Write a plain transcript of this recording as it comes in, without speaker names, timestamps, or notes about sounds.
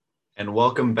and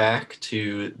welcome back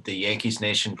to the Yankees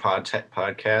Nation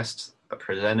podcast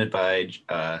presented by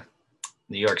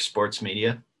New York Sports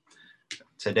Media.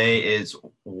 Today is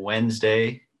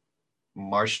Wednesday,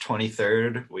 March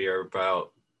 23rd. We are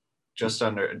about just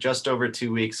over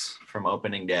 2 weeks from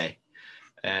opening day,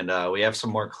 and we have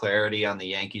some more clarity on the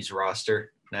Yankees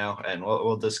roster now, and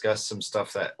we'll discuss some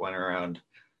stuff that went around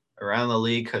the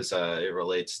league because it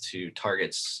relates to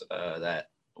targets that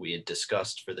we had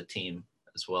discussed for the team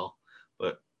as well.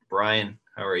 But Brian,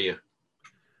 how are you?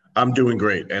 I'm doing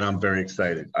great, and I'm very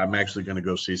excited. I'm actually going to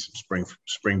go see some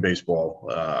spring baseball.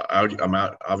 I'm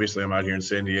out. Obviously, I'm out here in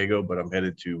San Diego, but I'm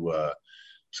headed to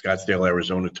Scottsdale,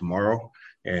 Arizona tomorrow,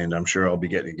 and I'm sure I'll be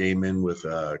getting a game in with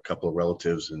a couple of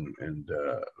relatives, and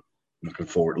looking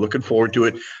forward to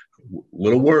it. A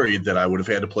little worried that I would have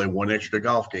had to play one extra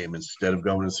golf game instead of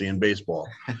going and seeing baseball,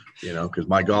 because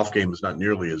my golf game is not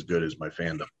nearly as good as my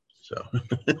fandom. So,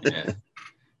 yeah,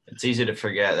 it's easy to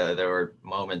forget that there were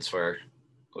moments where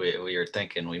we were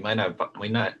thinking we might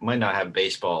not have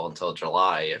baseball until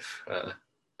July if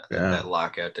that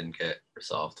lockout didn't get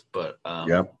resolved. But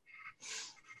yeah,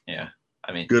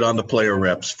 I mean, good on the player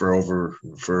reps for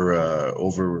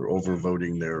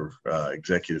overvoting their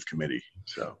executive committee.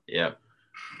 So yeah.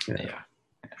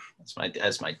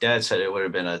 As my dad said, it would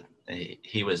have been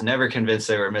he was never convinced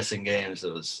they were missing games.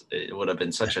 It would have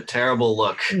been such a terrible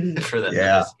look for them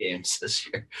to miss games this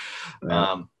year.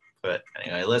 Yeah. But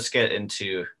anyway, let's get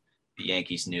into the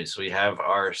Yankees news. We have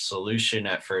our solution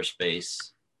at first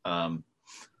base.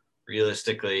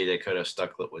 Realistically, they could have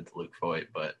stuck with Luke Voit,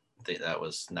 but that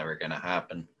was never going to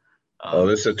happen.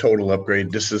 This is a total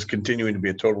upgrade. This is continuing to be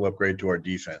a total upgrade to our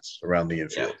defense around the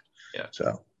infield. Yeah.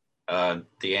 So the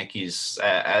Yankees,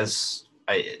 as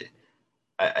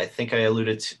I think I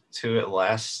alluded to it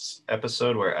last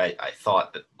episode, where I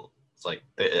thought that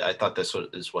I thought this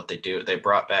is what they do. They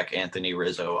brought back Anthony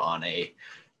Rizzo on a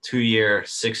 2-year,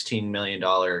 $16 million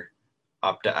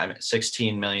opt-out.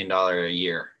 $16 million a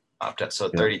year opt-out, so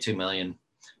 $32 million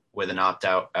with an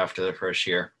opt-out after the first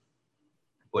year,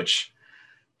 which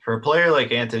for a player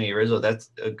like Anthony Rizzo, that's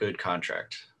a good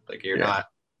contract. Like you're not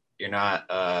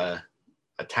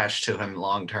attached to him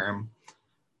long term,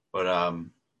 but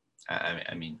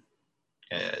I mean,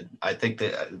 I think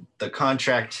that the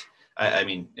contract.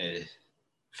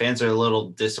 Fans are a little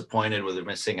disappointed with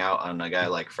missing out on a guy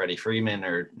like Freddie Freeman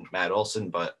or Matt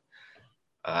Olson, but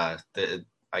I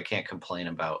can't complain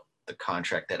about the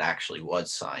contract that actually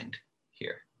was signed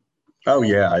here. Oh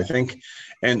yeah, I think,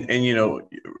 and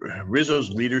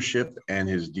Rizzo's leadership and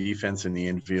his defense in the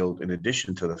infield, in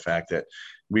addition to the fact that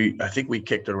I think we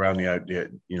kicked it around the idea,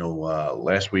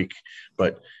 last week,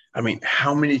 but I mean,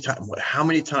 how many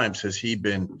times has he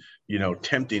been,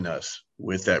 tempting us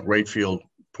with that right field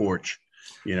porch,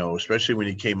 especially when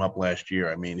he came up last year.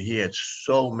 I mean, he had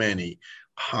so many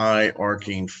high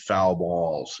arcing foul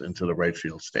balls into the right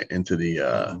field into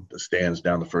the stands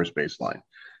down the first base line.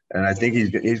 And I think he's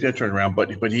going to turn around, but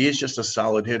he is just a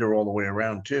solid hitter all the way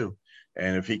around too.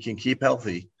 And if he can keep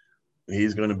healthy,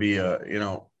 he's going to be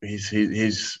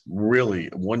he's really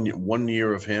one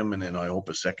year of him, and then I hope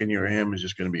a second year of him is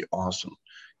just going to be awesome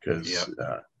because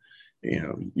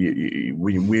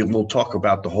we'll talk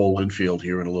about the whole infield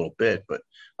here in a little bit, but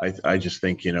I just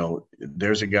think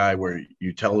there's a guy where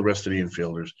you tell the rest of the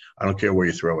infielders, I don't care where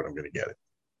you throw it, I'm going to get it.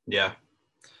 Yeah.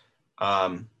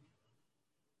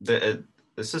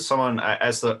 This is someone,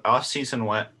 as the off season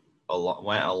went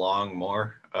along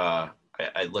more, I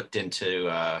looked into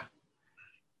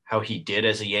how he did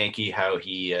as a Yankee, how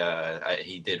he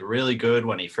did really good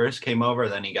when he first came over.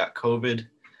 Then he got COVID,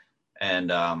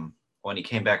 and when he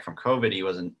came back from COVID,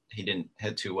 he didn't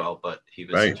hit too well, but he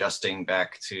was adjusting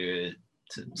back to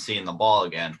seeing the ball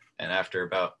again. And after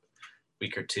about a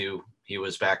week or two, he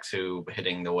was back to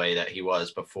hitting the way that he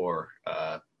was before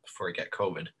he got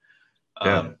COVID.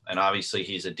 And obviously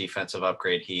he's a defensive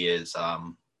upgrade. He is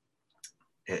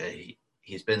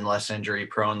he's been less injury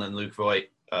prone than Luke Voit.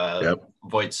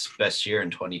 Voigt's best year in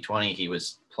 2020, he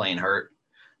was playing hurt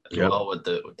as well with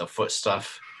the foot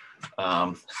stuff.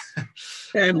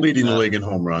 And leading the league in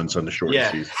home runs on the short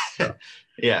season. So.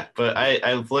 Yeah, but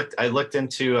I looked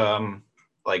into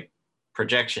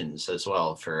projections as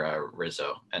well for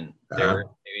Rizzo, and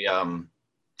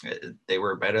they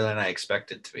were better than I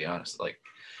expected, to be honest. Like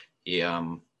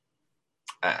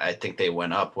I think they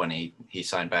went up when he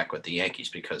signed back with the Yankees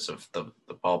because of the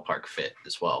ballpark fit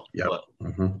as well.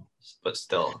 But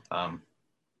still,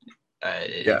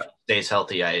 if he stays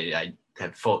healthy, I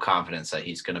have full confidence that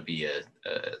he's going to be a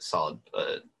solid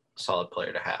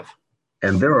player to have.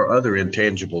 And there are other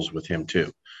intangibles with him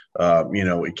too.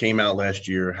 It came out last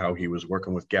year how he was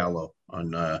working with Gallo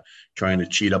on trying to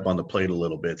cheat up on the plate a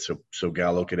little bit, so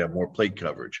Gallo could have more plate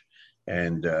coverage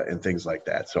and things like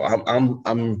that. So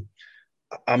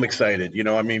I'm excited.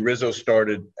 I mean, Rizzo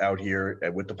started out here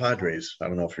with the Padres. I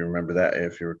don't know if you remember that,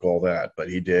 if you recall that, but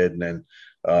he did. And then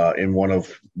in one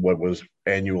of what was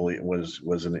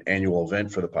an annual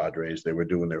event for the Padres, they were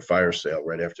doing their fire sale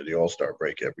right after the All-Star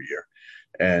break every year,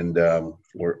 and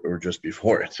or just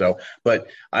before it. So, but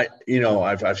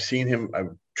I've seen him,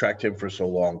 I've tracked him for so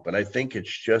long, but I think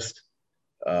it's just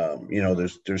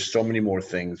there's so many more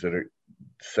things that are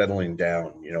settling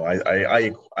down.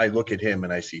 I look at him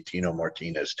and I see Tino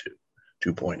Martinez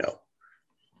 2.0.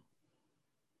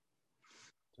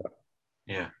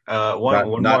 Yeah.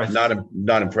 One more.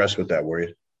 Not impressed with that, were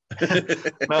you?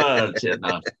 No.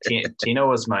 Tino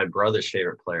was my brother's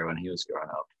favorite player when he was growing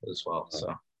up as well.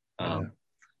 So,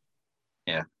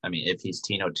 yeah. I mean, if he's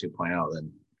Tino 2.0,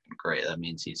 then great. That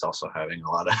means he's also having a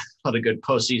lot of good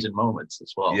postseason moments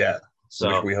as well. Yeah.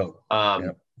 So we hope.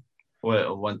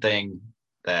 One thing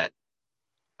that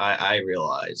I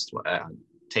realized,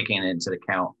 taking into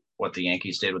account what the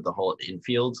Yankees did with the whole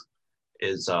infield,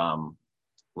 is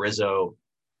Rizzo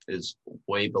is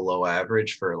way below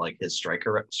average for like his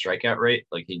strikeout rate.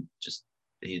 Like he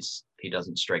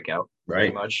doesn't strike out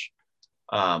very much.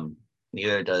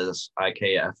 Neither does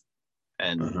IKF,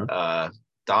 and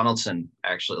Donaldson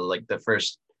actually, like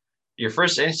your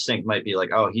first instinct might be like,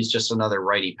 oh, he's just another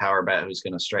righty power bat who's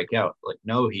going to strike out. Like,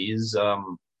 no, he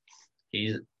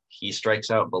strikes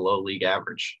out below league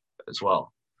average as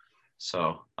well.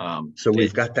 So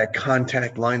we've got that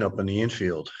contact lineup in the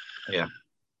infield. Yeah.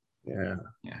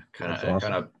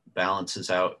 Kind of balances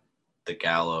out the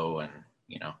Gallo and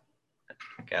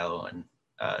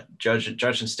Judge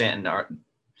and Stanton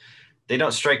they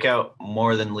don't strike out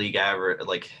more than league average.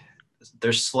 Like,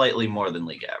 they're slightly more than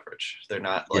league average. They're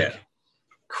not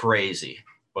crazy,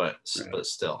 but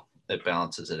still it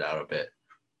balances it out a bit.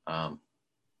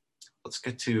 Let's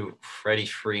get to Freddie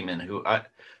Freeman, who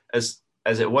as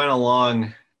it went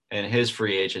along in his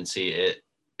free agency,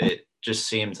 it just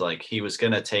seemed like he was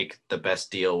going to take the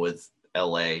best deal with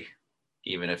LA,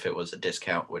 even if it was a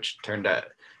discount, which turned out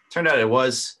it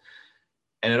was.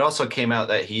 And it also came out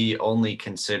that he only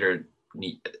considered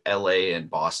LA and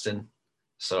Boston.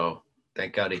 So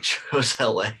thank God he chose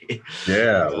LA.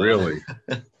 Yeah, really.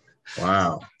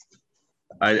 Wow.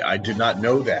 I did not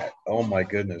know that. Oh my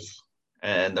goodness.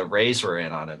 And the Rays were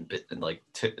in on him, and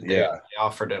they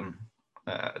offered him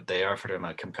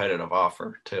a competitive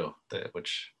offer too,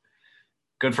 which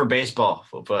good for baseball,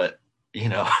 but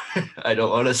I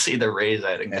don't want to see the Rays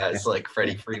adding guys like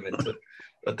Freddie Freeman to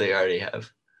what they already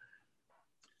have.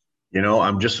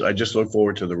 I just look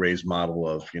forward to the Rays model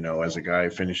of, as a guy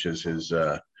finishes his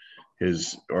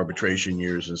arbitration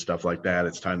years and stuff like that,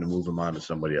 it's time to move him on to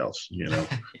somebody else.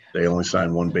 They only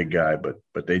sign one big guy, but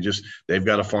they've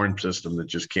got a farm system that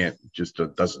just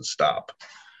doesn't stop.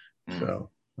 So,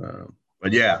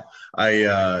 but yeah,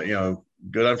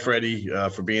 good on Freddie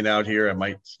for being out here. I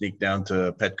might sneak down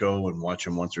to Petco and watch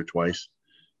him once or twice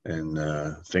and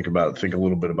think a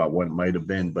little bit about what it might have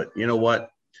been. But you know what?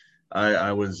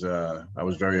 I was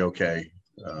very okay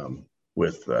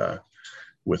with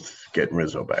getting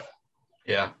Rizzo back.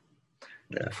 Yeah.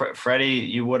 Freddie,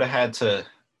 you would have had to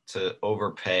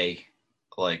overpay.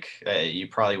 Like, you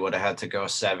probably would have had to go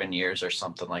 7 years or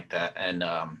something like that. And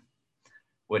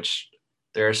which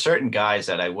there are certain guys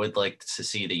that I would like to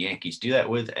see the Yankees do that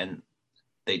with, and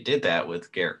they did that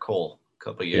with Garrett Cole a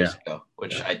couple of years ago,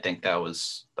 which I think that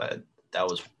was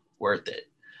worth it.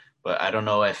 But I don't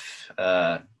know if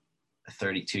a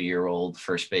 32-year-old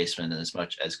first baseman, as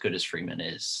much as good as Freeman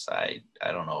is, I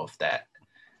don't know if that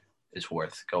is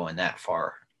worth going that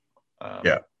far.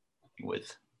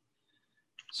 With.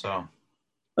 So.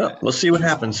 Well, we'll see what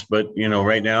happens, but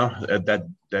right now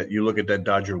that you look at that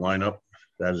Dodger lineup,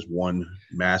 that is one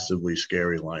massively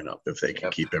scary lineup if they can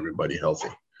keep everybody healthy.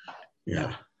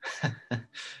 Yeah.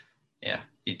 Yeah.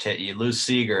 You lose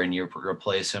Seager and you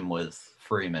replace him with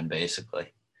Freeman,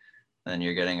 basically. Then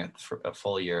you're getting a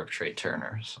full year of Trey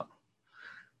Turner. So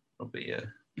it'll be a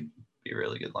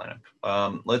really good lineup.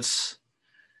 Let's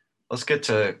get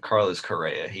to Carlos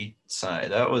Correa. He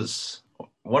signed. That was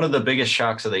one of the biggest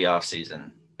shocks of the offseason,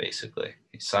 basically.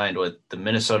 He signed with the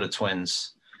Minnesota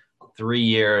Twins, 3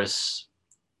 years,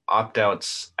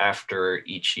 opt-outs after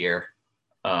each year.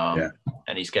 And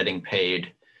he's getting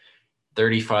paid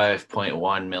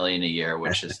 $35.1 million a year,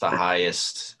 which is the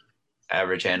highest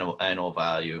average annual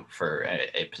value for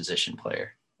a position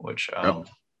player, which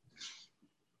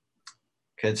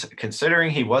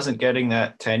considering he wasn't getting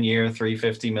that 10-year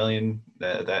 $350 million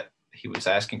that he was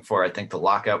asking for. I think the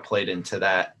lockout played into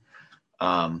that.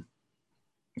 And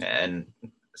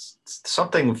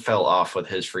something fell off with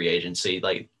his free agency.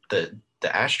 Like the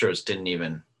Astros didn't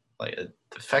even like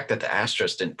the fact that the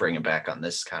Astros didn't bring him back on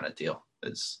this kind of deal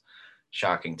is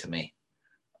shocking to me.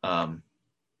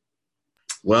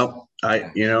 Well,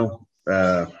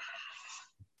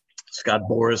 Scott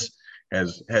Boras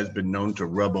has been known to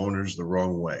rub owners the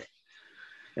wrong way,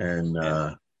 and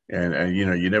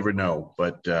you never know.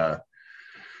 But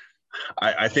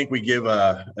I think we give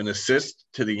an assist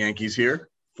to the Yankees here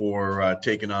for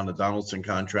taking on the Donaldson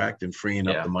contract and freeing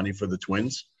up the money for the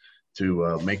Twins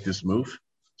to make this move.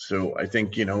 So I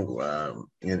think in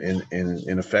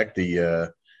effect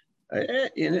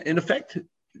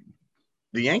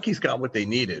the Yankees got what they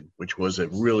needed, which was a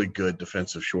really good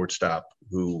defensive shortstop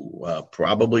who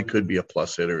probably could be a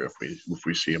plus hitter if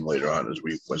we see him later on as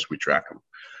we track him.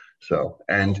 So,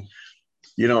 and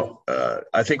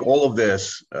I think all of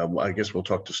this, I guess we'll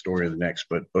talk to Story of the next,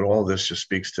 but all of this just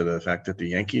speaks to the fact that the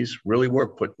Yankees really were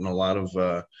putting a lot of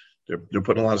they're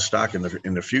putting a lot of stock in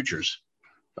the futures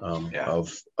of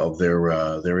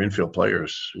their infield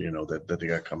players, that they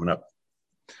got coming up.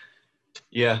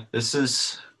 Yeah, this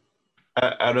is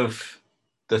out of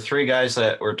the three guys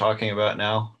that we're talking about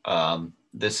now.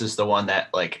 This is the one that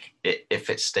if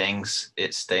it stings,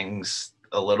 it stings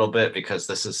a little bit because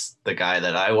this is the guy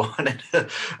that I wanted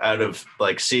out of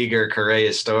Seager,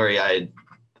 Correa, Story.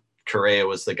 Correa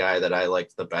was the guy that I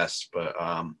liked the best, but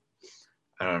I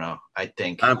don't know. I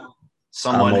think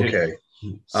someone I'm okay.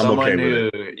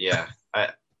 With it. Yeah,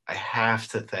 I have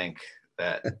to think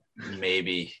that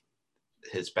maybe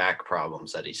his back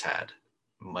problems that he's had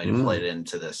might have played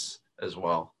into this as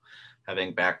well.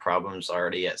 Having back problems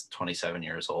already at 27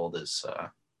 years old is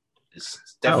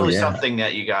definitely something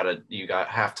that you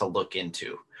have to look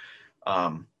into.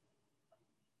 And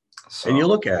you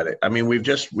look at it. I mean,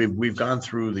 we've gone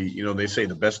through they say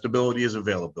the best ability is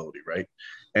availability, right?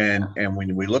 And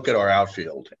when we look at our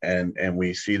outfield and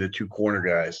we see the two corner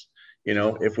guys,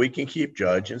 if we can keep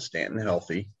Judge and Stanton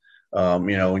healthy,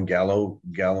 and Gallo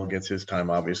gets his time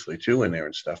obviously too in there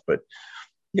and stuff, but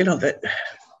that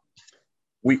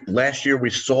last year we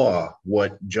saw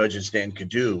what Judge and Stanton could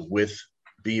do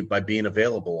by being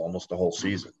available almost the whole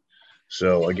season.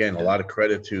 So again, a lot of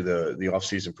credit to the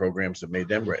off-season programs that made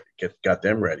them ready, got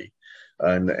them ready,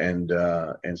 and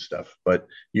stuff. But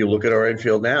you look at our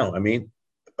infield now. I mean,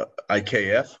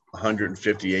 IKF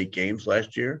 158 games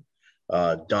last year.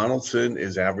 Donaldson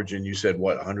is averaging, you said,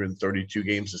 132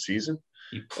 games a season.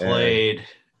 He played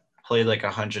like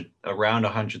around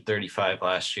 135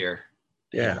 last year.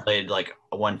 Yeah, he played like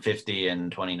 150 in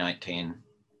 2019.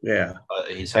 Yeah,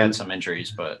 he's had some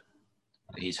injuries, but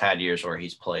he's had years where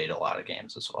he's played a lot of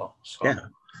games as well. So. Yeah,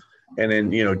 and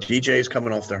then DJ's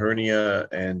coming off the hernia,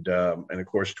 and of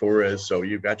course Torres. So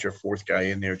you've got your fourth guy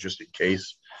in there just in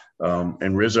case.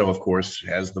 And Rizzo, of course,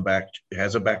 has a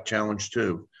back challenge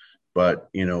too. But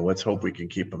let's hope we can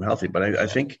keep him healthy. But I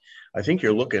think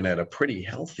you're looking at a pretty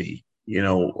healthy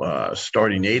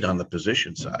starting eight on the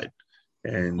position side,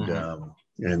 and.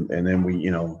 And then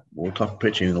we'll talk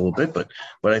pitching in a little bit, but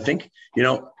I think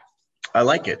I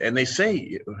like it. And they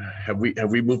say, have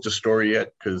we moved to Story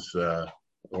yet? Because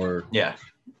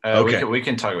okay, we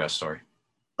can talk about Story.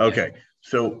 Okay,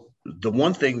 so the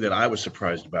one thing that I was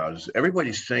surprised about is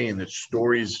everybody's saying that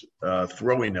Story's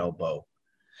throwing elbow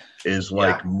is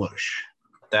like mush.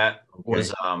 That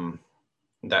was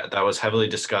that was heavily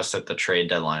discussed at the trade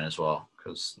deadline as well,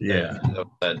 because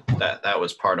that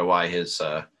was part of why his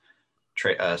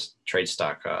trade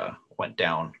stock went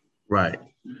down, right?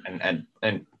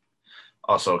 And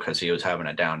also because he was having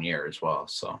a down year as well.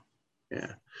 So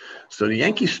so the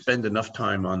Yankees spend enough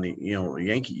time on the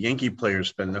Yankee players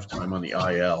spend enough time on the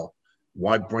IL.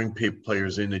 Why bring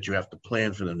players in that you have to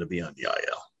plan for them to be on the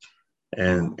IL?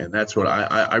 And that's what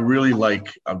I really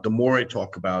like. The more I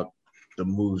talk about the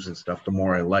moves and stuff, the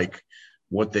more I like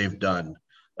what they've done.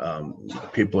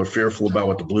 People are fearful about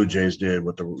what the Blue Jays did,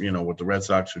 what the Red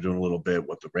Sox are doing a little bit,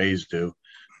 what the Rays do.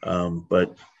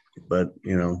 But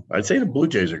I'd say the Blue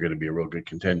Jays are going to be a real good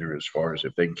contender as far as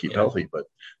if they can keep healthy. But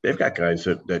they've got guys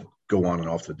that go on and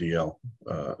off the DL,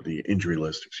 the injury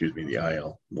list, the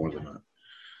IL more than that.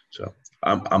 So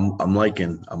I'm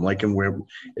liking where,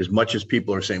 as much as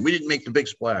people are saying we didn't make the big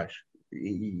splash,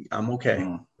 I'm okay.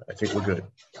 I think we're good.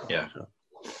 Yeah. So.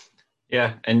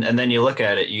 Yeah, and then you look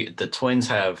at it. The Twins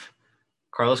have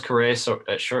Carlos Correa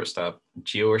at shortstop,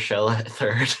 Gio Urshela at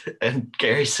third, and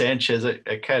Gary Sanchez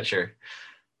at catcher.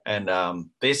 And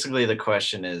basically, the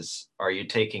question is: are you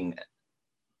taking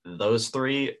those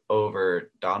three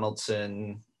over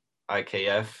Donaldson,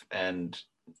 IKF, and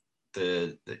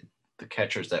the the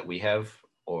catchers that we have,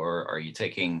 or are you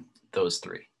taking those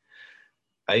three?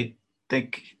 I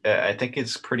think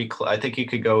it's pretty I think you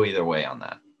could go either way on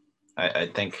that. I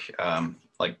think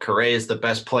like Correa is the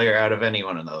best player out of any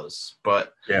one of those,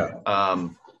 but Yeah.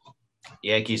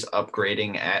 Yankees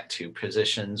upgrading at 2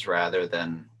 positions rather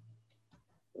than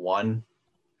 1.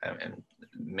 I mean,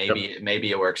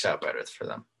 maybe it works out better for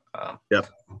them. Yep.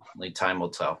 Only time will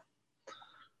tell.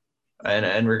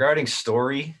 And regarding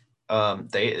Story, I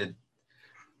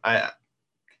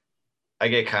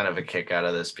get kind of a kick out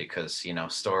of this because, you know,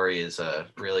 Story is a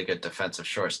really good defensive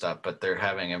shortstop, but they're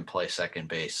having him play second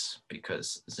base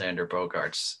because Xander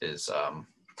Bogaerts is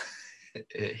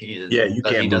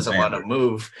he doesn't want to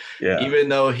move, even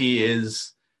though he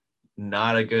is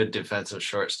not a good defensive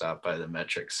shortstop by the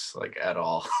metrics, like, at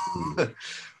all.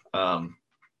 What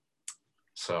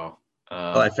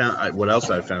else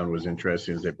I found was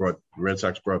interesting is the Red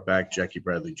Sox brought back Jackie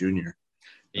Bradley Jr.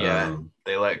 Yeah,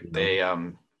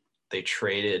 they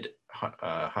traded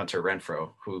Hunter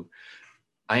Renfroe, who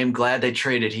I am glad they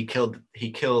traded. He killed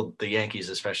the Yankees,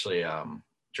 especially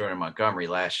Jordan Montgomery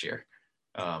last year.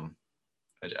 I'm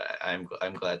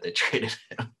glad they traded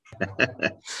him.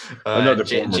 Another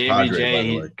former Padre, by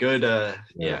the way. Good.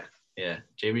 Yeah.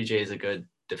 JBJ is a good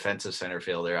defensive center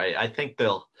fielder. I think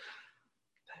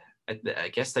I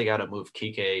guess they got to move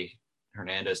Kike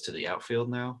Hernandez to the outfield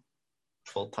now,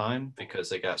 full time, because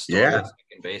they got Story at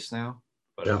second base now.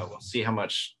 But we'll see how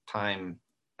much time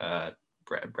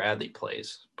Bradley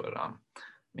plays. But I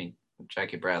mean,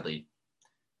 Jackie Bradley,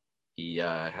 he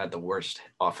had the worst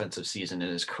offensive season in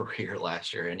his career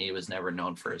last year, and he was never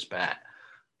known for his bat.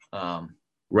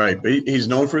 Right, but he's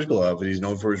known for his glove, and he's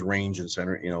known for his range and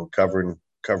center, you know, covering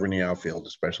the outfield,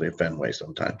 especially at Fenway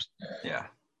sometimes. Yeah.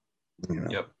 You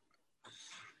know. Yep.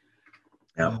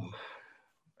 Yeah. All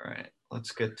right.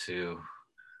 Let's get to.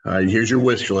 Here's your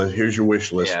wish list. Here's your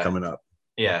wish list coming up.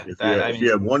 Yeah. If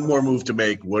you had one more move to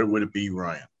make, what would it be,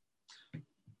 Ryan?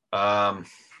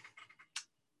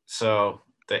 So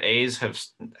the A's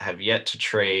have yet to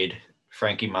trade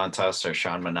Frankie Montas or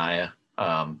Sean Manaea.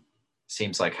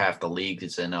 Seems like half the league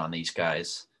is in on these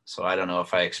guys. So I don't know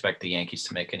if I expect the Yankees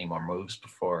to make any more moves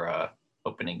before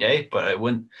opening day, but it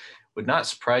would not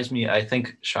surprise me. I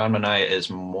think Sean Manaea is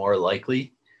more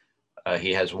likely.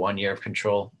 He has 1 year of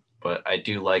control, but I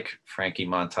do like Frankie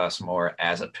Montas more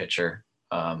as a pitcher.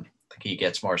 I think he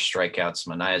gets more strikeouts.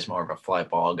 Manaea is more of a fly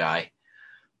ball guy.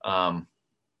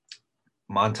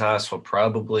 Montas will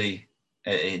probably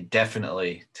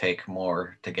definitely take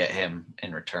more to get him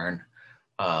in return.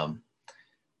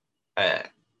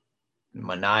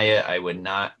 Manaea, I would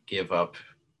not give up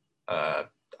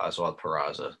Oswald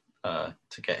Peraza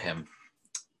to get him.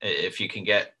 If you can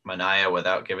get Manaea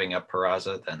without giving up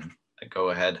Peraza, then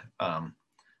go ahead.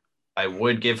 I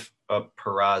would give up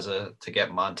Peraza to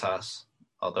get Montas,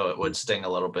 although it would sting a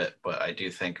little bit, but I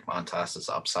do think Montas's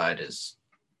upside is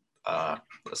a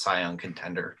Cy Young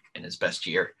contender in his best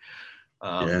year.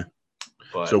 But,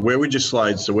 so where would you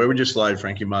slide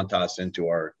Frankie Montas into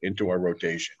our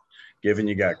rotation? Given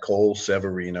you got Cole,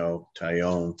 Severino,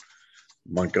 Taillon,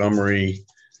 Montgomery,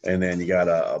 and then you got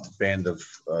a band of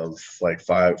like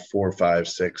 4, 5,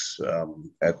 6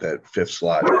 at that 5th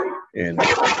slot. And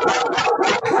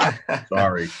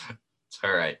sorry, it's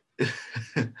all right.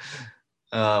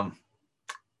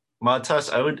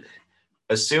 Montas, I would,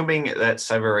 assuming that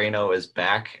Severino is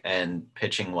back and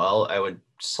pitching well, I would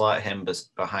slot him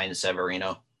behind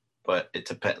Severino, but it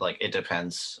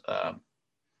depends.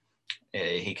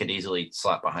 He could easily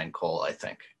slot behind Cole, I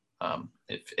think.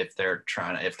 If they're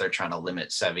trying to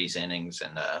limit Sevy's innings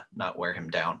and not wear him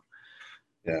down.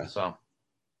 Yeah. So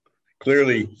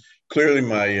clearly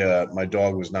my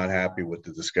dog was not happy with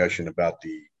the discussion about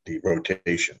the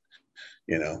rotation.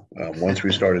 You know, once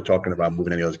we started talking about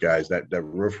moving any of those guys, that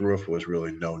roof was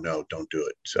really no, don't do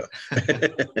it. So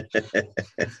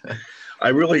I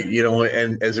really, you know,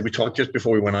 and as we talked just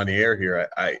before we went on the air here,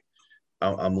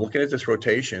 I'm looking at this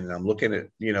rotation, and I'm looking at,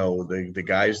 you know, the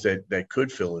guys that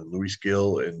could fill in, Luis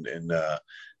Gil and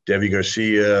Deivi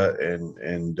Garcia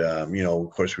and you know,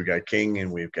 of course we got King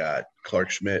and we've got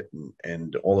Clark Schmidt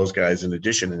and all those guys in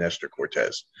addition to Nestor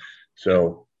Cortez.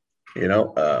 So, you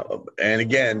know, and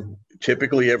again,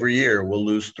 typically every year we'll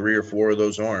lose 3 or 4 of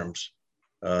those arms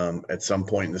at some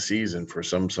point in the season for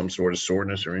some sort of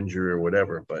soreness or injury or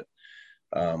whatever. But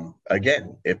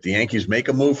again, if the Yankees make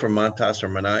a move from Montas or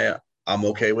Manaea, I'm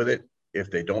okay with it. If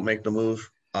they don't make the move,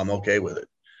 I'm okay with it.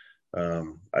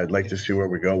 I'd like to see where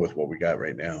we go with what we got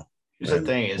right now. Here's the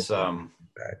thing is,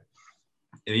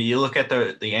 if you look at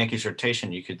the Yankees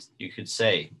rotation, you could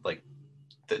say like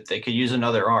that they could use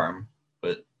another arm,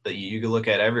 but that you can look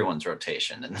at everyone's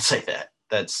rotation and say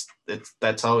that's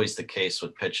always the case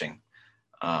with pitching.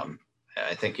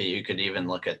 I think you could even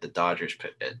look at the Dodgers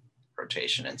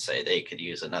rotation and say they could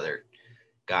use another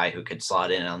guy who could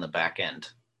slot in on the back end.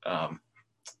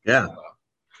 Yeah.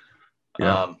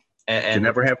 And you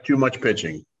never have too much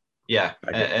pitching. Yeah.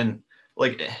 And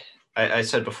like I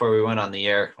said before we went on the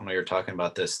air when we were talking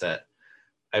about this, that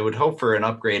I would hope for an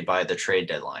upgrade by the trade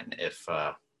deadline if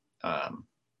for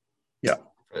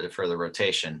the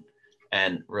rotation.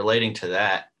 And relating to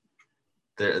that,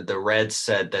 the Reds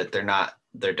said that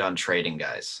they're done trading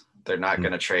guys. They're not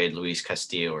going to trade Luis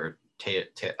Castillo or I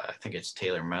think it's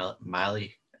Taylor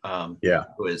Miley,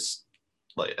 who is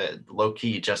like low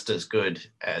key just as good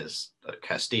as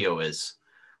Castillo is.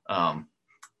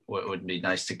 Would be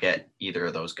nice to get either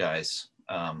of those guys,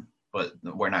 but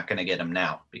we're not going to get them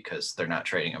now because they're not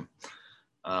trading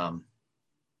them.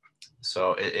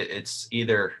 So it's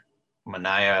either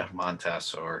Manaea,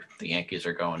 Montas, or the Yankees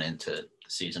are going into the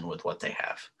season with what they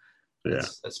have. Yeah,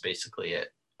 that's basically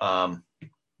it.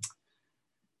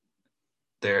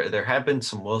 There have been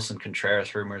some Wilson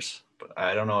Contreras rumors, but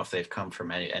I don't know if they've come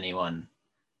from anyone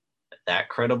that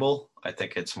credible. I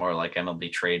think it's more like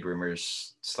MLB trade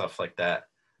rumors, stuff like that.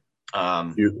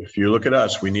 If you look at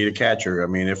us, we need a catcher. I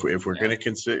mean, if we're going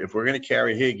to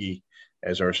carry Higgy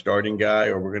as our starting guy,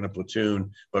 or we're going to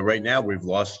platoon, but right now we've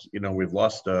lost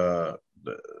the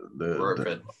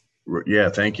yeah,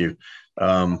 thank you.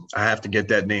 I have to get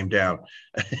that name down.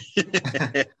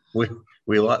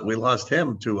 we lost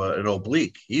him to an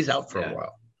oblique. He's out for a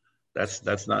while. That's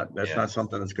not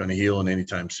something that's going to heal in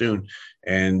anytime soon.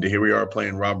 And here we are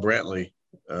playing Rob Brantley,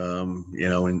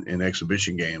 in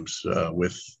exhibition games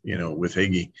with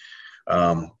Higgy.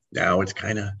 Now it's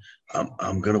kind of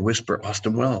I'm going to whisper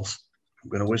Austin Wells. I'm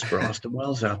going to whisper Austin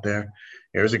Wells out there.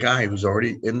 Here's a guy who's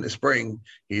already in the spring.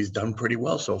 He's done pretty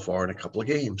well so far in a couple of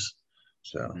games.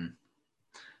 So,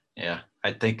 yeah,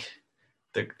 I think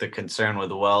the concern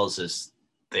with Wells is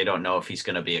they don't know if he's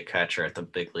going to be a catcher at the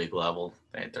big league level.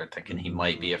 They're thinking he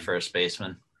might be a first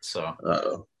baseman. So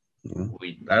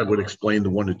that would explain the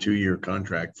 1 to 2 year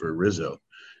contract for Rizzo,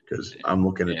 because I'm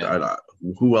looking at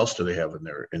who else do they have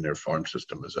in their farm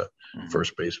system as a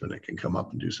first baseman that can come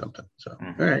up and do something. So,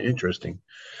 all right, interesting.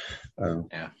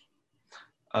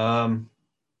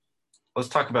 Let's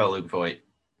talk about Luke Voit.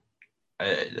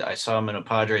 I saw him in a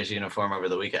Padres uniform over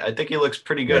the weekend. I think he looks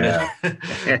pretty good. Yeah.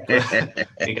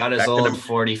 He got his old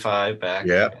 45 back.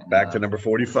 Yeah, back to number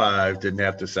 45. Didn't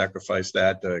have to sacrifice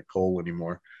that Cole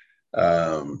anymore.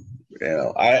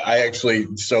 I actually,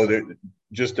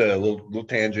 just a little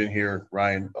tangent here,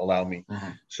 Ryan, allow me.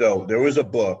 So there was a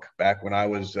book back when I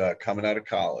was coming out of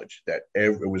college that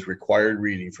it was required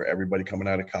reading for everybody coming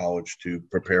out of college to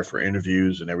prepare for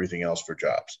interviews and everything else for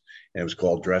jobs. And it was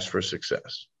called Dress for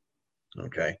Success.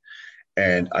 Okay.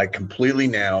 And I completely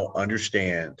now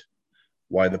understand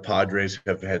why the Padres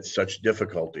have had such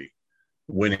difficulty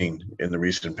winning in the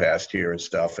recent past here and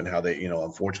stuff, and how they,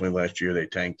 unfortunately last year they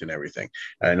tanked and everything.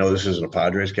 And I know this isn't a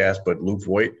Padres cast, but Luke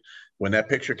Voit, when that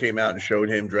picture came out and showed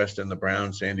him dressed in the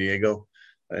brown San Diego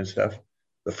and stuff,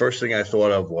 the first thing I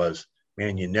thought of was,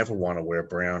 man, you never want to wear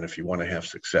brown if you want to have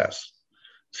success.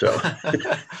 So,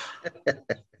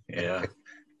 yeah.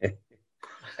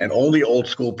 And only old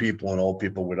school people and old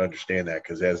people would understand that,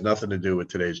 because it has nothing to do with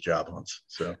today's job hunts.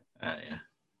 So,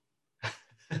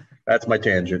 that's my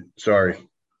tangent. Sorry.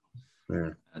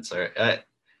 Yeah. That's all right.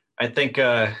 I think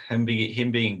him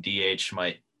being DH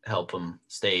might help him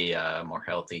stay more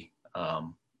healthy. I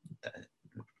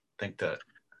think that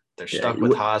they're stuck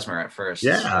with Hosmer at first.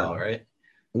 Yeah. Still, right.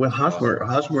 Well,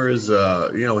 Hosmer is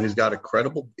he's got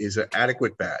he's an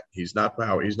adequate bat. He's not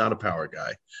a power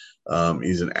guy.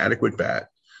 He's an adequate bat.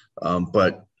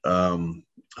 But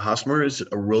Hosmer is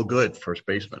a real good first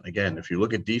baseman. Again, if you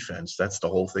look at defense, that's the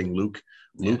whole thing. Luke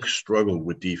struggled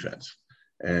with defense,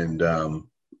 and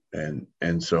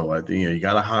so I think you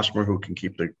got a Hosmer who can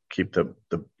keep the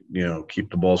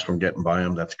balls from getting by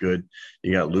him. That's good.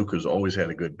 You got Luke, who's always had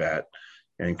a good bat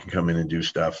and can come in and do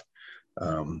stuff.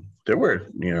 There were,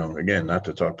 again, not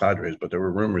to talk Padres, but there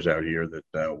were rumors out here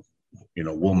that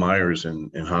Will Myers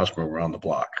and Hosmer were on the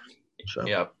block. So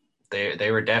yeah.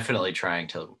 They were definitely trying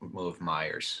to move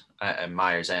Myers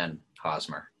and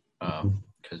Hosmer,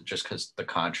 because the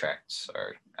contracts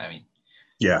are. I mean,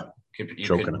 you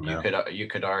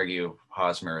could argue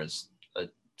Hosmer is a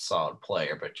solid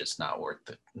player, but just not worth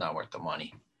the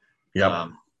money. Yeah.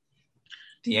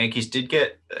 The Yankees did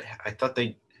get. I thought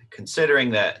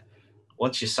considering that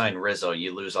once you sign Rizzo,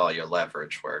 you lose all your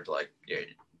leverage. Where it's like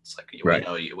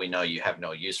we know you have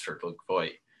no use for Luke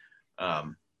Voit.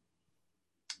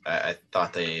 I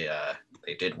thought they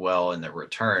did well in the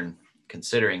return,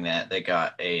 considering that they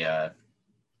got a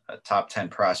top 10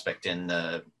 prospect in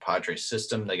the Padres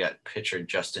system. They got pitcher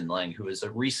Justin Lang, who is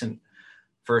a recent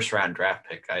first round draft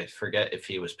pick. I forget if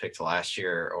he was picked last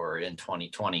year or in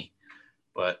 2020,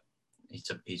 but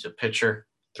he's a pitcher,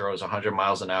 throws 100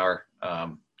 miles an hour.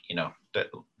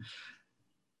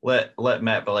 Let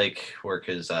Matt Blake work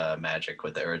his magic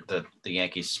with the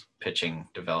Yankees pitching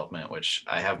development, which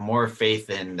I have more faith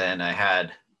in than I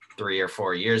had 3 or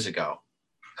 4 years ago.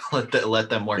 let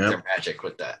them work their magic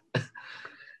with that.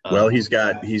 Well, he's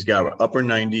got upper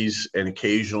 90s and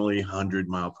occasionally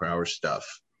 100-mile-per-hour stuff.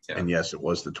 Yeah. And yes, it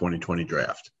was the 2020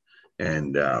 draft,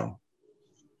 and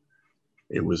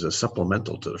it was a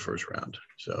supplemental to the first round.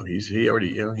 So he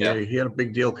already he had a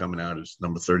big deal coming out as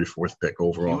number 34th pick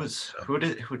overall. Who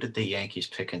did the Yankees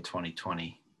pick in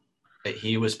 2020?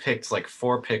 He was picked like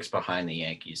 4 picks behind the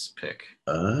Yankees pick.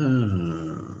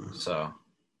 Oh. So.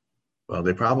 Well,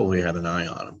 they probably had an eye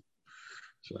on him.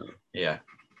 So. Yeah.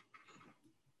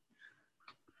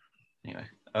 Anyway,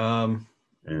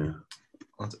 yeah.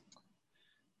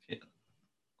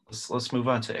 Let's move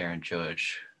on to Aaron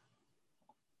Judge.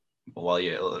 While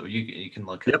you can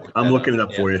look. Yep, I'm looking it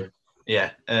up for you.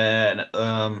 Yeah, and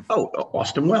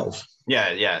Austin Wells.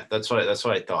 Yeah, that's what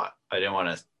I thought. I didn't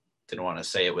want to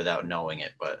say it without knowing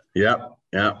it, but yeah.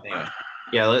 Anyway,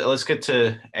 yeah, let's get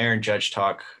to Aaron Judge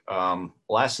talk.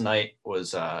 Last night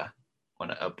was when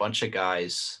a bunch of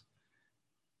guys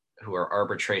who are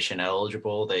arbitration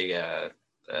eligible, the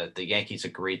Yankees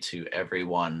agreed to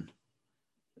everyone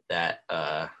that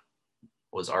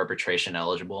was arbitration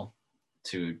eligible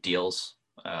to deals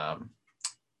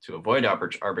to avoid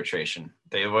arbitration.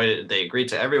 They agreed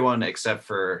to everyone except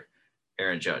for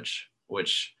Aaron Judge,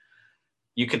 which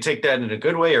you could take that in a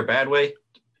good way or bad way.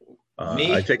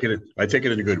 I take it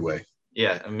in a good way.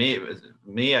 Yeah,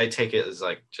 me, I take it as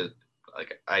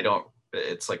I don't.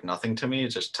 It's like nothing to me.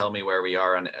 Just tell me where we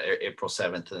are on April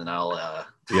 7th, and I'll.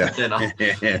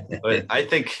 But I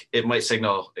think it might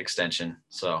signal extension.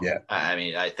 So yeah,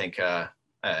 I think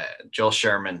Joel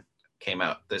Sherman came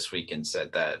out this week and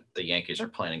said that the Yankees are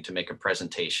planning to make a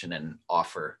presentation and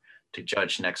offer to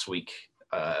Judge next week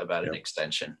about an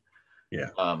extension.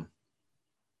 Yeah. I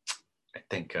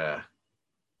think I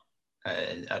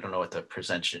don't know what the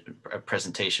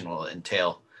presentation will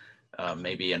entail.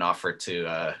 Maybe an offer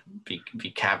to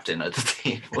be captain of the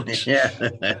team. Which,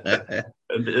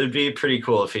 it'd be pretty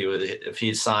cool if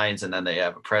he signs and then they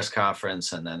have a press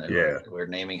conference and then we're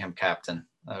naming him captain.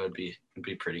 That would be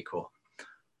pretty cool.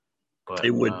 But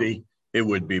it would be.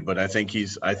 But I think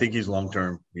he's long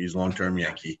term. He's long term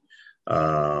Yankee.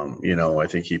 I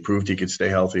think he proved he could stay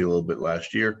healthy a little bit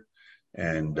last year,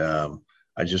 and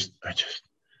I just.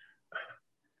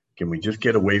 Can we just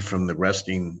get away from the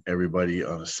resting everybody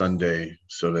on a Sunday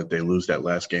so that they lose that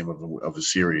last game of a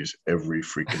series every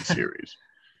freaking series?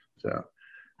 So,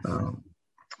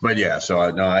 but yeah. So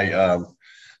I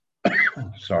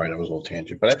sorry, that was a little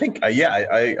tangent. But I think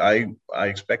I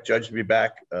expect Judge to be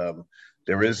back.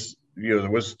 There was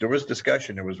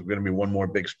discussion. There was going to be one more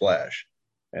big splash,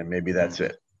 and maybe that's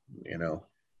it.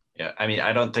 Yeah, I mean,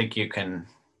 I don't think you can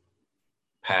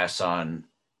pass on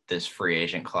this free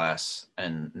agent class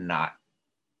and not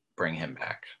bring him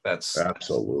back. That's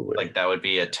absolutely that would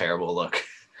be a terrible look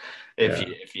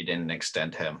if you didn't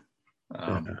extend him.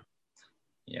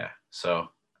 So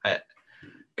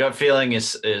gut feeling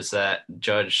is that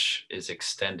Judge is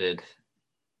extended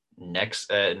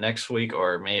next week,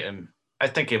 or I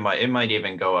think it might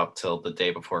even go up till the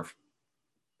day before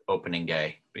opening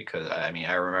day, because I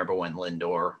remember when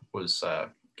Lindor was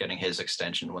getting his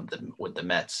extension with the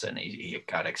Mets, and he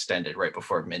got extended right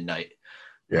before midnight.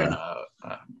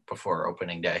 Before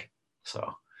opening day.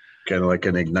 So kind of like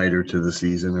an igniter to the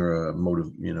season, or a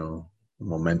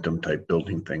momentum type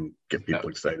building thing, get people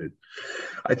excited.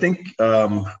 I think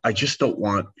I just don't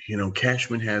want,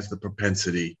 Cashman has the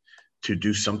propensity to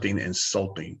do something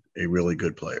insulting a really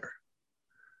good player.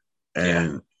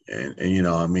 And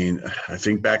I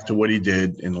think back to what he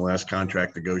did in the last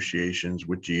contract negotiations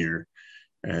with Jeter.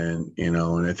 And,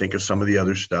 and I think of some of the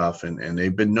other stuff, and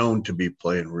they've been known to be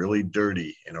playing really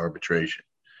dirty in arbitration,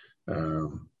 I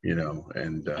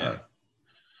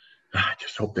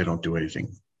just hope they don't do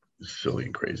anything silly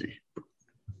and crazy.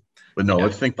 But no,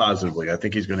 let's think positively. I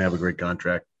think he's going to have a great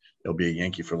contract. He'll be a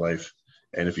Yankee for life.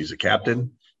 And if he's a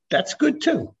captain, that's good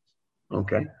too.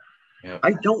 Okay. Yeah.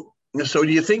 So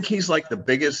do you think he's like the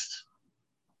biggest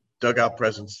dugout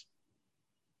presence?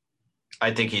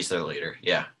 I think he's their leader.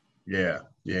 Yeah. Yeah,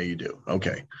 you do.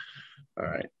 Okay. All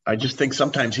right. I just think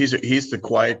sometimes he's the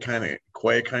quiet kind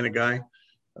of guy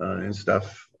and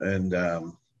stuff. And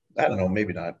I don't know,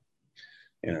 maybe not.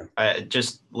 I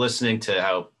just listening to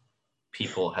how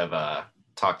people have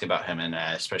talked about him, and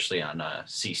especially on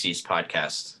CC's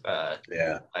podcast.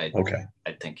 Yeah. I Okay.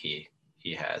 I think he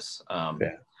has. Yeah.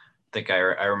 I think I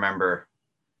remember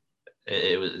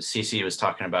it was CC was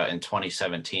talking about in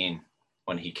 2017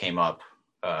 when he came up.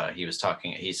 He was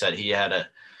talking. He said he had a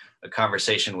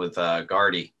conversation with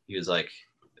Gardy. He was like,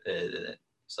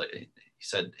 it's like he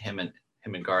said him and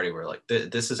Gardy were like,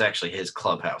 this is actually his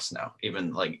clubhouse now.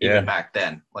 Even back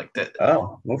then, like that.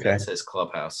 Oh, okay. It's his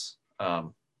clubhouse.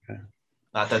 Okay.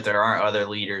 Not that there aren't other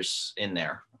leaders in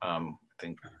there. I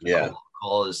think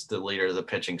Cole is the leader of the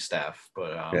pitching staff,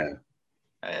 but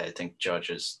I think Judge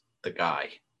is the guy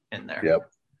in there.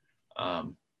 Yep.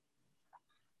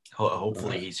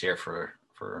 Hopefully he's here for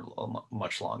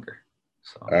much longer.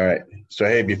 So. All right. So,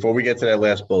 hey, before we get to that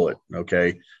last bullet,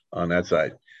 okay, on that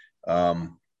side,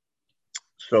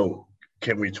 so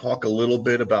can we talk a little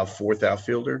bit about fourth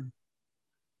outfielder?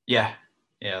 Yeah,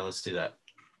 let's do that.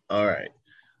 All right.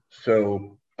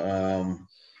 So,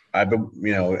 I've been,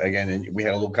 again, we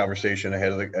had a little conversation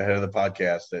ahead of the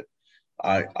podcast that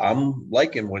I'm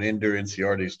liking what Ender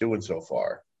Inciarte is doing so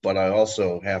far, but I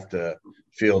also have to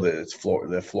feel that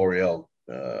that Florial,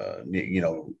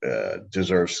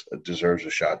 deserves a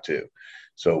shot too.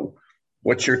 So,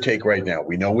 what's your take right now?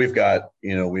 We know we've got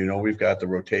the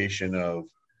rotation of,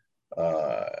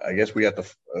 I guess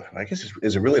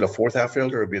is it really the fourth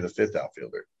outfielder or be the fifth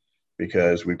outfielder?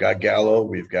 Because we've got Gallo,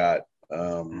 we've got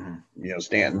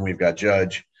Stanton, we've got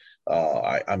Judge.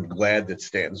 I'm glad that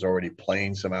Stanton's already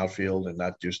playing some outfield and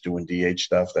not just doing DH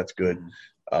stuff. That's good.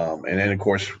 And then, of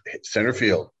course, center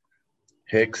field,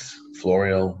 Hicks,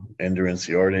 Florial, Ender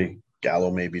Inciarte,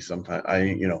 Gallo maybe sometime.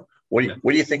 What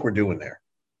do you think we're doing there?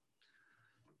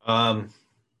 I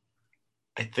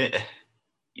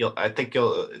think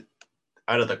you'll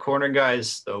out of the corner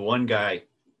guys, the one guy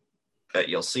that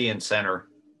you'll see in center,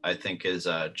 I think, is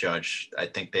Judge. I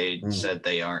think they said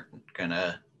they aren't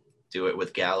gonna do it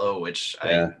with Gallo, which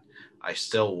I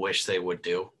still wish they would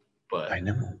do. But I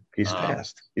know he's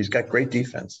fast. He's got great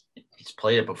defense. He's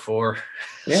played it before.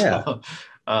 Yeah. So,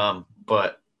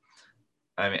 but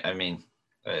I mean,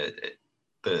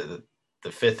 the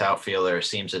fifth outfielder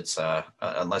seems it's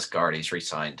unless Gardy's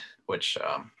re-signed, which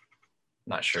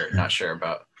not sure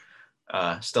about.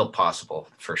 Still possible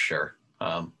for sure.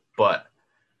 But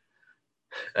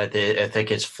I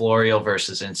think it's Florial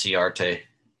versus Inciarte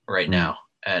right now.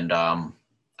 And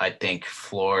I think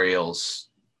Florial's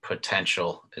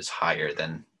potential is higher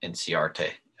than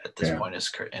Inciarte at this point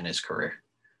in his career.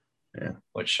 Yeah.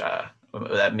 Which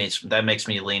that makes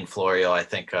me lean Florial. I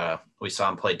think we saw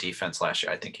him play defense last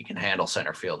year. I think he can handle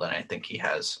center field, and I think he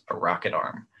has a rocket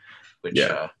arm, which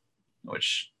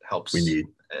helps. We need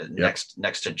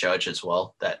next to Judge as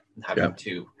well. That having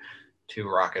two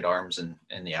rocket arms in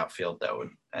the outfield, that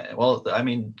would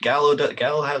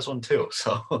Gallo has one too,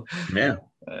 so it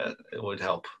would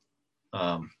help.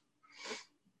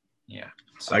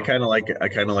 So. I kind of like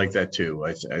that too.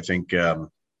 I think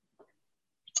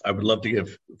I would love to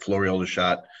give Florial a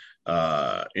shot.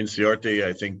 Inciarte,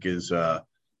 I think, is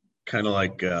kind of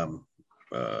like a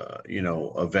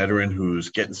veteran who's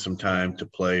getting some time to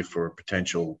play for a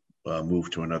potential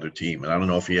move to another team. And I don't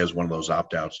know if he has one of those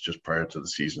opt-outs just prior to the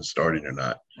season starting or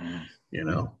not,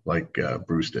 like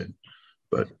Bruce did.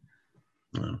 But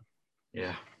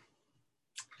yeah.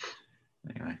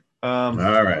 Anyway. All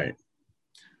right.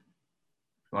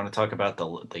 You want to talk about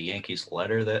the Yankees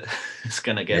letter that is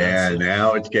going to get? Yeah,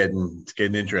 now it's getting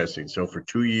interesting. So for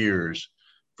 2 years,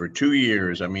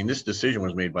 I mean, this decision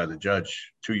was made by the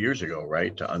judge 2 years ago,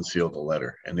 right, to unseal the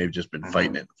letter, and they've just been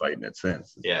fighting it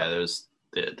since. Yeah, there was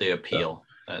the appeal.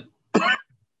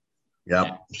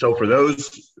 Yeah. So for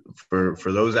those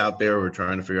out there who are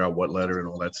trying to figure out what letter and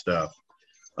all that stuff,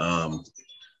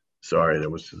 sorry, there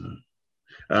was.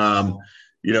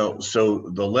 So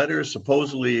the letter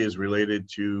supposedly is related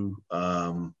to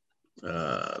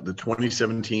the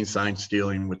 2017 sign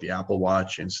stealing with the Apple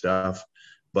Watch and stuff.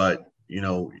 But,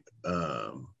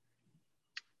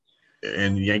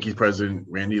 and Yankees president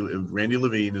Randy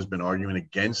Levine has been arguing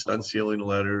against unsealing the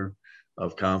letter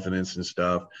of confidence and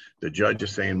stuff. The judge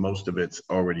is saying most of it's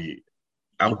already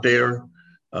out there.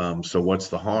 So what's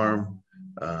the harm?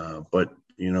 But,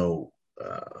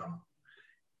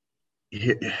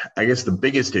 I guess the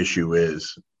biggest issue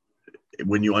is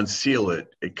when you unseal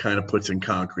it, it kind of puts in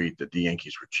concrete that the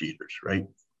Yankees were cheaters, right?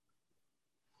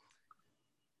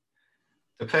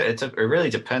 It really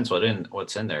depends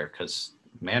what's in there, because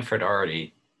Manfred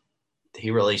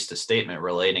he released a statement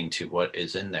relating to what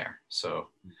is in there. So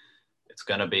it's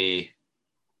going to be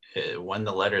when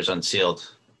the letter's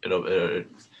unsealed,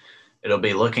 it'll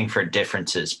be looking for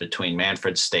differences between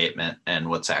Manfred's statement and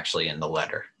what's actually in the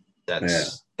letter.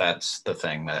 That's the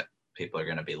thing that people are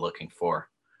going to be looking for.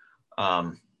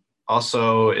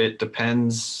 Also, it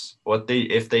depends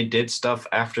if they did stuff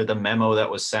after the memo that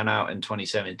was sent out in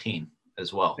 2017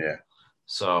 as well. Yeah.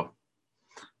 So,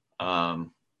 Randy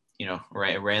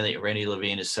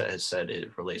Levine has said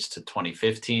it relates to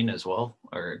 2015 as well,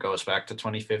 or it goes back to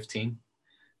 2015.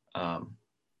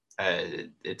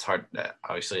 It's hard.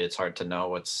 Obviously, it's hard to know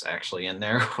what's actually in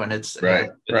there when it's right.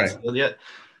 Unsealed yet.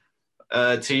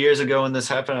 2 years ago when this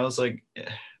happened, I was like,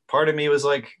 part of me was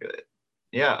like,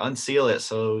 yeah, unseal it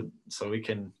so we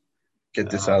can get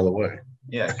this out of the way.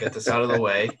 Yeah, get this out of the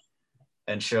way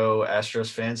and show Astros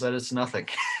fans that it's nothing.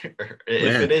 If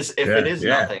it is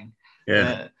nothing.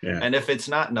 And if it's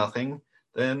not nothing,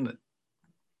 then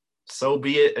so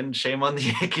be it, and shame on the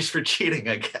Yankees for cheating,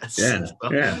 I guess.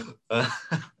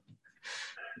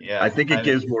 I think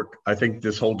I think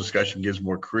this whole discussion gives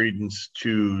more credence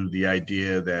to the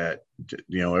idea that,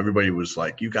 everybody was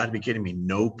like, you got to be kidding me.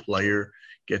 No player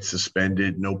gets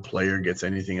suspended. No player gets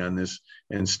anything on this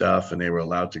and stuff. And they were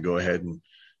allowed to go ahead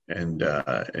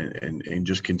and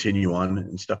just continue on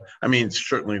and stuff. I mean,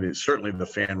 certainly the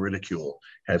fan ridicule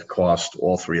has cost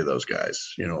all three of those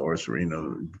guys, or three,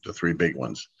 the three big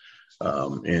ones.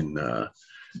 But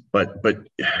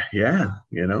yeah,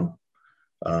 and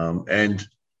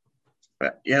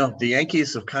the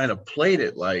Yankees have kind of played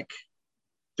it like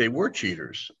they were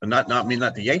cheaters. Not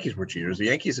the Yankees were cheaters. The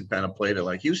Yankees have kind of played it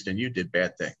like, Houston, you did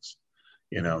bad things.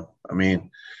 I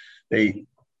mean, I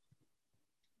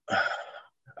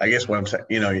guess what I'm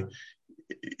saying,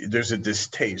 there's a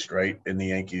distaste, right, in the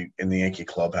Yankee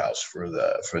clubhouse for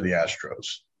the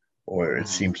Astros, or it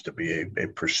seems to be a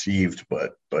perceived,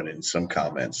 but in some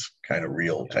comments, kind of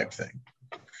real type thing.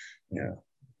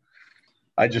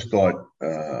 I just thought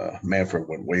Manfred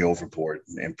went way overboard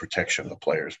in protection of the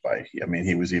players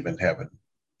he was even having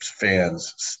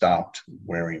fans stopped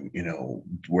wearing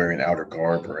outer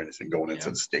garb or anything going into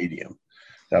the stadium.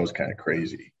 That was kind of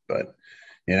crazy, but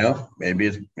maybe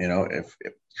it's, if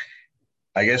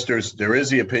I guess there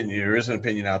is an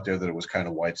opinion out there that it was kind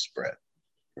of widespread,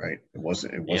 right? It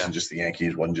wasn't just the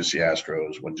Yankees, wasn't just the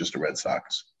Astros, wasn't just the Red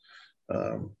Sox.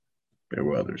 There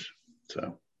were others.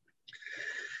 So,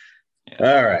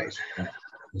 all right.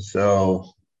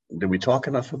 So, did we talk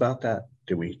enough about that?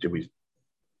 Did we?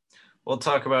 We'll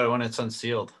talk about it when it's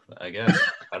unsealed, I guess.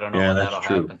 I don't know when that'll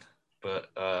happen, but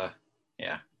I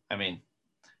mean,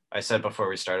 I said before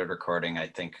we started recording, I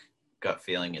think gut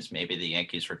feeling is maybe the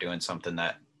Yankees were doing something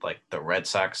that like the Red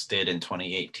Sox did in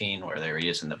 2018, where they were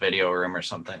using the video room or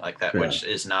something like that, which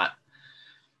is not.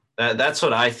 That's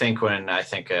what I think when I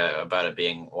think about it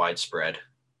being widespread.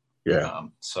 Yeah.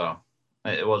 So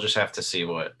we'll just have to see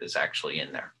what is actually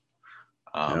in there.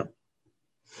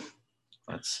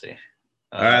 Let's see.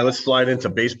 All right, let's slide into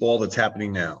baseball that's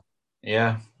happening now.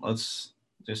 Yeah, let's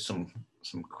do some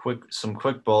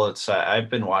quick bullets. I've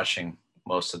been watching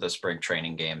most of the spring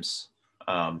training games.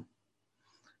 Some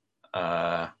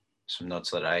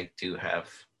notes that I do have.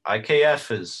 IKF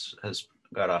has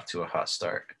got off to a hot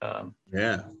start. I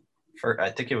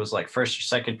think it was like first or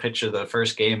second pitch of the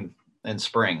first game in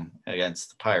spring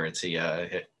against the Pirates.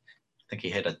 I think he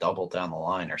hit a double down the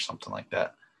line or something like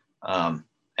that.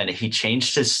 And he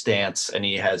changed his stance, and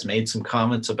he has made some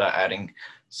comments about adding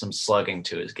some slugging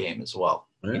to his game as well.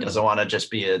 Yeah. He doesn't want to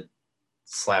just be a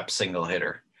slap single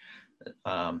hitter,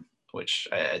 which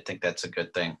I think that's a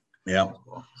good thing. Yeah.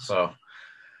 So,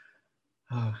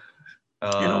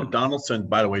 Donaldson,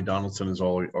 by the way, has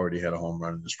already had a home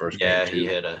run in his first game. Yeah, he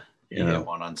hit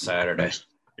one on Saturday.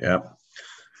 Yeah.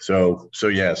 So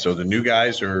the new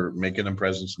guys are making their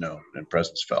presence known and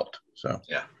presence felt. So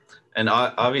yeah. And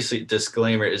obviously,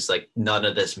 disclaimer is like none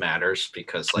of this matters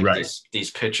because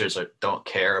these pitchers don't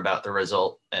care about the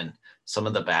result, and some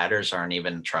of the batters aren't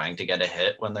even trying to get a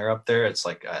hit when they're up there. It's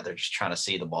like they're just trying to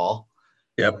see the ball.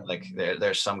 Yep. Like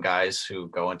there's some guys who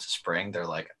go into spring, they're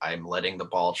like, I'm letting the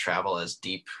ball travel as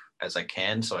deep as I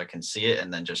can so I can see it,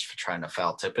 and then just trying to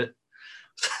foul tip it.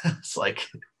 It's like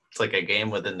a game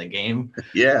within the game.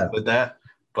 Yeah. With that,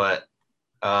 but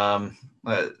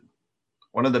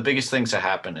one of the biggest things that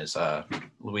happened is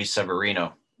Luis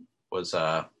Severino was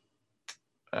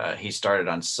he started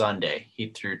on Sunday. He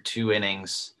threw 2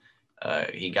 innings.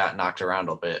 He got knocked around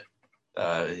a bit.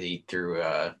 He threw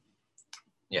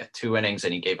 2 innings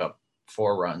and he gave up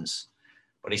 4 runs.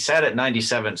 But he sat at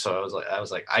 97, so I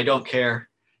was like, I don't care.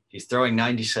 He's throwing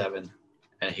 97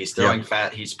 and he's throwing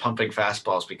he's pumping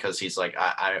fastballs because he's like,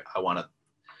 I want to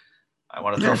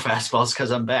throw fastballs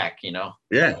because I'm back, Yeah.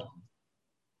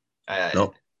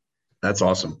 Nope. That's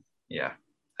awesome. Yeah.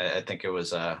 I think it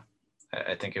was I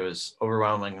think it was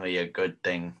overwhelmingly a good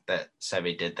thing that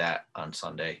Seve did that on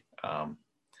Sunday.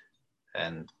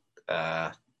 And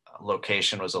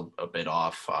location was a bit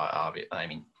off. I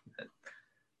mean,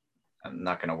 I'm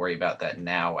not going to worry about that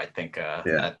now. I think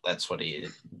that's what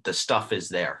the stuff is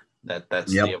there.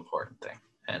 That's the important thing.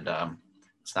 And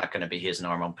it's not going to be his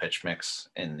normal pitch mix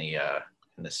in the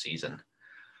season.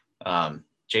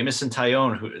 Jameson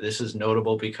Taillon, who this is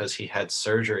notable because he had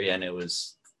surgery and it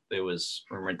was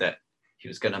rumored that he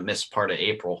was going to miss part of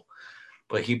April,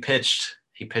 but he pitched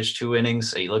 2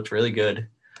 innings. He looked really good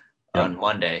on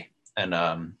Monday,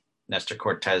 and Nestor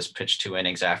Cortez pitched 2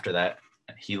 innings after that.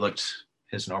 And he looked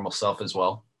his normal self as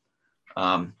well.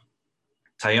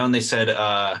 Taillon, they said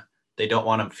they don't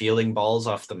want him feeling balls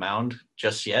off the mound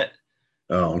just yet.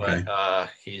 Oh, okay. But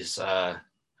he's, I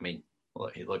mean,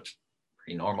 he looked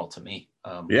pretty normal to me.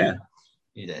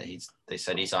 They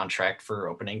said he's on track for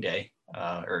opening day,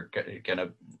 or gonna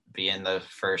be in the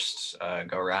first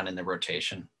go around in the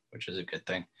rotation, which is a good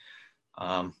thing.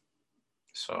 And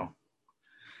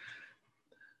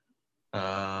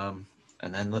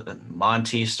then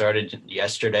Monty started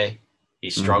yesterday. He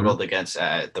struggled against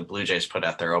the Blue Jays put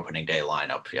out their opening day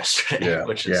lineup yesterday,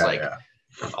 which is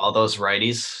all those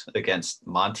righties against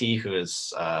Monty, who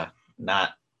is not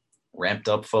ramped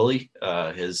up fully.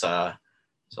 His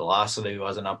velocity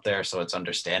wasn't up there, so it's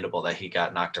understandable that he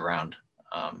got knocked around.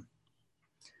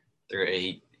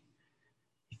 He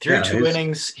threw 2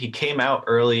 innings. He came out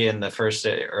earlier in the first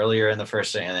inning,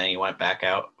 and then he went back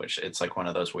out, which it's like one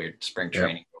of those weird spring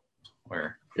training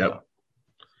where you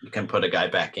can put a guy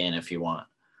back in if you want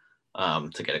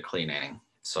to get a clean inning.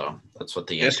 So that's what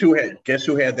the guess who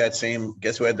had that same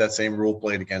rule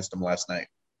played against him last night?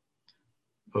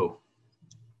 Who?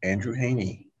 Andrew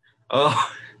Heaney.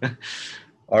 Oh,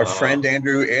 our friend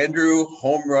Andrew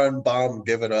home run bomb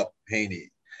given up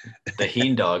Heaney. The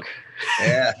Heen dog.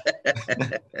 Yeah.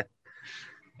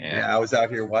 I was out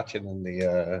here watching and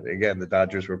the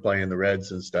Dodgers were playing the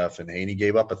Reds and stuff, and Heaney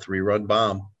gave up a 3-run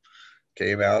bomb,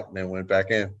 came out and then went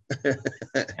back in.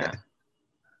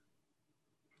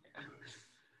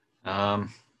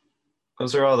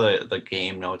 Those are all the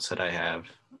game notes that I have.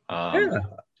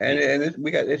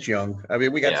 It's young. I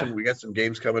mean, we got some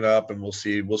games coming up, and we'll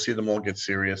see them all get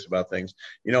serious about things.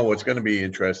 You know, what's going to be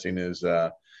interesting is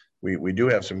we do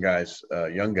have some guys,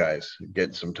 young guys,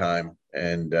 getting some time,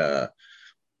 and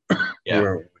it's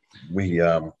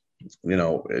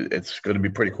going to be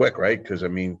pretty quick, right? Because I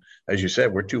mean, as you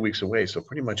said, we're 2 weeks away, so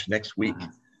pretty much next week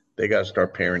they got to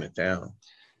start paring it down.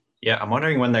 Yeah, I'm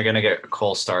wondering when they're going to get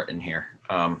Cole Start in here.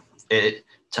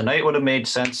 Tonight would have made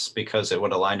sense because it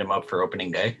would have lined him up for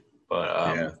opening day, but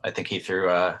I think he threw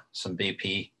some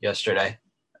BP yesterday,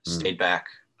 stayed back.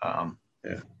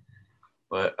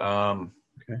 But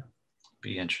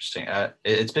be interesting.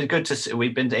 It's been good to see.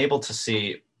 We've been able to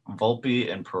see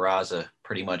Volpe and Peraza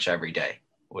pretty much every day,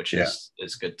 which is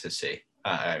good to see.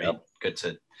 Good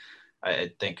to.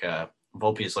 I think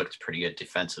Volpe's looked pretty good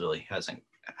defensively.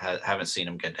 Haven't seen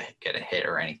him get a hit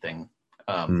or anything.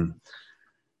 I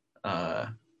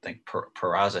think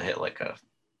Peraza hit like a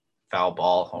foul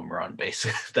ball home run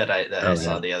basically that I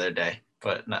saw the other day,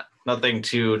 but nothing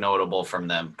too notable from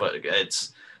them. But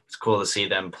it's cool to see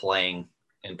them playing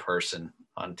in person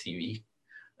on TV.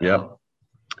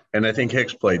 And I think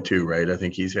Hicks played too, right? I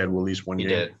think he's had at least one game.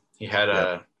 He did. He had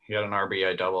an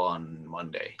RBI double on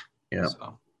Monday. Yeah.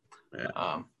 So,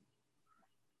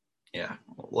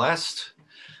 Last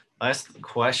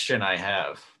question I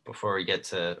have before we get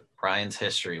to Brian's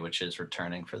history, which is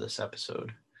returning for this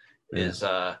episode, is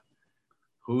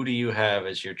who do you have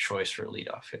as your choice for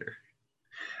leadoff hitter?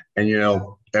 And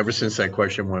ever since that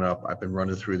question went up, I've been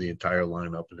running through the entire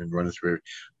lineup and then running through.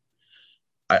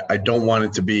 I don't want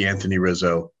it to be Anthony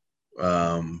Rizzo.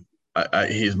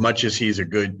 As much as he's a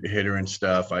good hitter and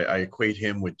stuff, I equate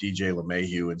him with DJ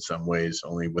LeMahieu in some ways,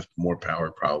 only with more power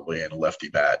probably and a lefty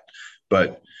bat.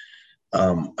 But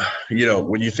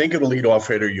when you think of a leadoff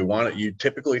hitter, you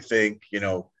typically think, get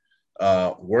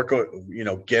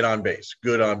on base,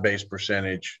 good on base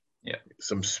percentage,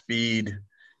 some speed,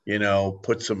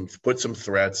 put some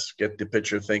threats, get the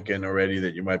pitcher thinking already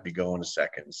that you might be going to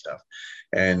second and stuff,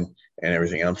 and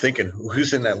everything. I'm thinking,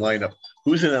 who's in that lineup?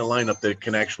 Who's in that lineup that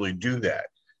can actually do that?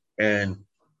 And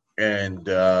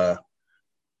I'm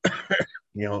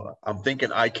thinking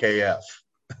IKF,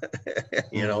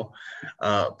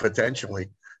 potentially,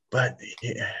 but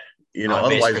otherwise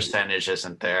base percentage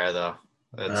isn't there though.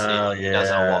 He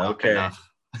doesn't walk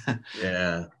enough.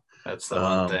 That's the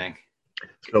one thing.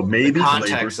 So maybe the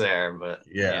contact's there, but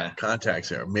contacts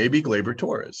there. Maybe Gleyber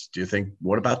Torres. Do you think?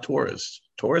 What about Torres?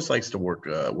 Torres likes to work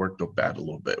the bat a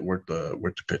little bit, work the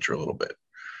pitcher a little bit.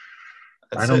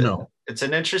 I It's don't know. It's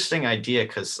an interesting idea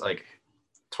because like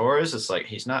Torres is like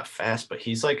he's not fast, but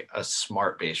he's like a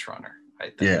smart base runner.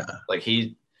 I think. Yeah. Like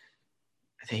I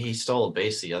think he stole a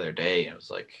base the other day. It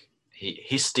was like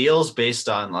he steals based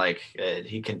on like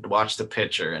he can watch the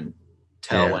pitcher and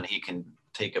tell when he can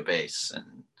take a base,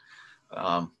 and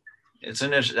that's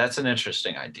an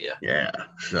interesting idea. Yeah.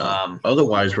 So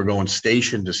otherwise, we're going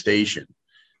station to station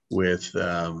with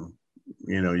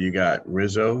you got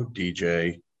Rizzo,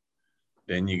 DJ,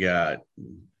 then you got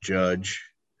Judge.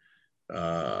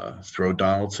 Throw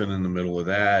Donaldson in the middle of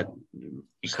that. You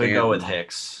could go with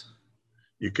Hicks.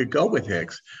 You could go with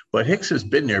Hicks, but Hicks has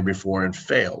been there before and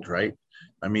failed, right?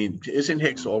 I mean, isn't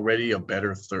Hicks already a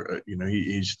better third?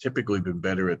 He's typically been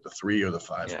better at the 3 or the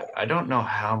 5 hole. I don't know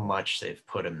how much they've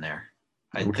put him there.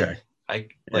 Once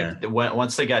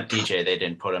they got DJ, they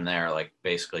didn't put him there like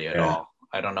basically at all.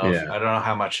 I don't know. I don't know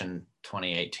how much in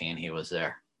 2018 he was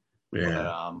there.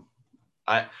 Yeah.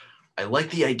 But, I like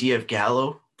the idea of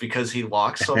Gallo because he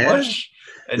walks so much,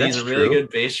 and he's a really good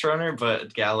base runner.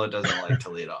 But Gallo doesn't like to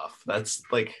lead off. That's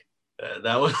like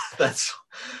that's.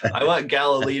 I want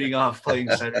Gallo leading off, playing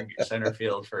center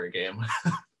field for a game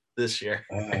this year.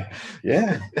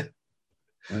 Yeah.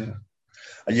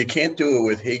 You can't do it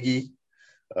with Higgy.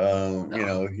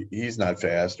 No. He's not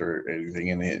fast or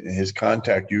anything, and his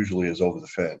contact usually is over the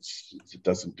fence. It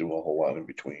doesn't do a whole lot in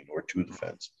between or to the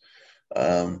fence.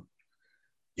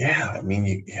 Yeah, I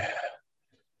mean,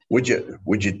 would you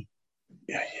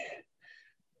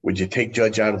take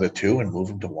Judge out of the 2 and move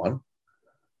him to 1?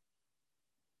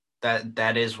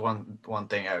 That is one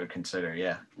thing I would consider.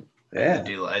 Yeah. I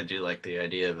do like the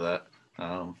idea of that.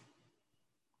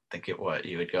 Think you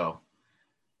would go.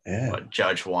 Yeah.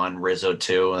 Judge 1, Rizzo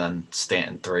 2, and then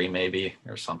Stanton 3 maybe,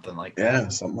 or something like that. Yeah,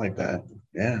 something like that.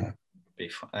 Yeah. Be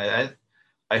fun.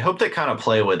 I hope they kind of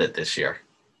play with it this year.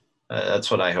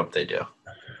 That's what I hope they do.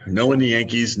 Knowing the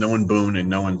Yankees, knowing Boone, and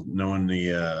knowing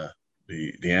the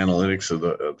analytics of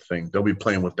the thing, they'll be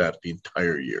playing with that the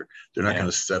entire year. They're not going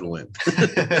to settle in.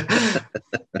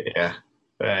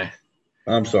 Yeah.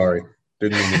 I'm sorry.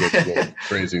 Didn't mean to get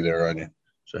crazy there on you.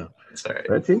 So that's all right.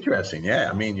 That's interesting.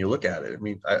 Yeah. I mean, you look at it. I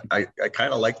mean, I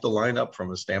kind of like the lineup from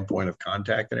a standpoint of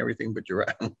contact and everything, but you're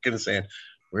right. I'm going to say,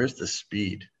 where's the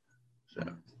speed? So,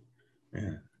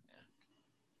 yeah.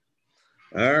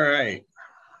 All right.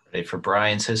 Ready for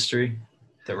Brian's history?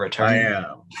 The return?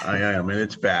 I am, and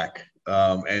it's back.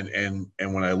 And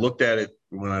when I looked at it,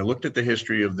 when I looked at the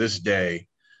history of this day,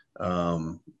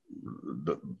 only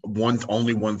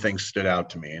one thing stood out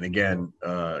to me. And again,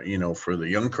 for the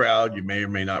young crowd, you may or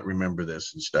may not remember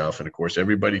this and stuff. And of course,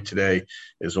 everybody today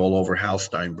is all over Hal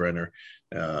Steinbrenner.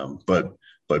 But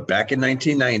back in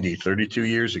 1990, 32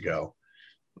 years ago,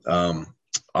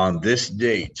 on this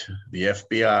date, the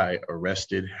FBI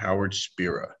arrested Howard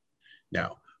Spira.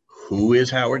 Now, who is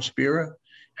Howard Spira?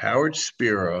 Howard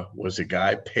Spira was a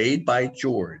guy paid by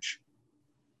George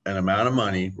an amount of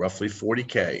money, roughly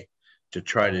 $40K, to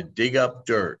try to dig up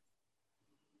dirt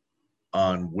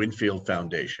on Winfield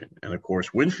Foundation. And of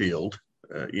course, Winfield,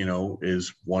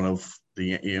 is one of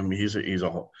the,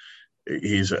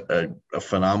 he's a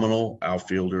phenomenal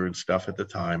outfielder and stuff at the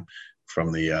time,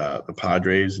 from the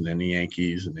Padres and then the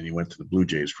Yankees, and then he went to the Blue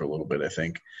Jays for a little bit, I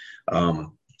think.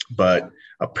 But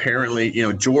apparently,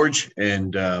 George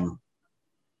and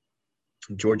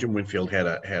Winfield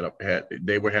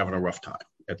they were having a rough time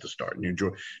at the start.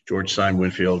 George signed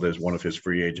Winfield as one of his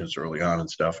free agents early on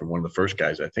and stuff, and one of the first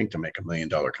guys, I think, to make $1 million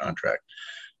contract.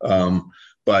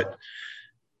 But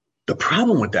the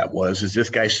problem with that is this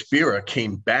guy Spira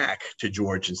came back to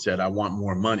George and said, "I want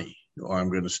more money, or I'm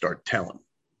going to start telling."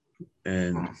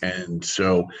 And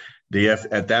so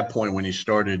at that point, when he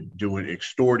started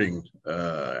extorting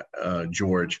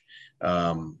George,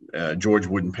 George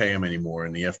wouldn't pay him anymore,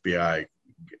 and the FBI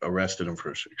arrested him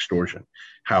for extortion.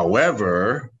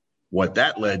 However, what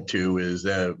that led to is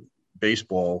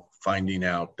baseball finding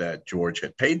out that George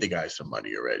had paid the guy some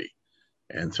money already.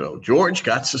 And so George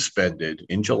got suspended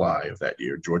in July of that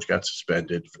year. George got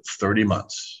suspended for 30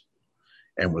 months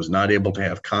and was not able to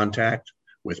have contact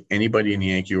with anybody in the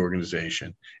Yankee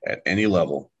organization at any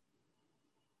level.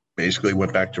 Basically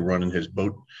went back to running his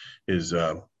boat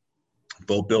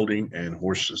building and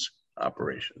horses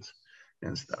operations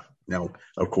and stuff. Now,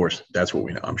 of course, that's what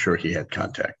we know. I'm sure he had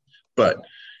contact, but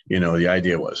the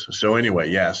idea was, so anyway,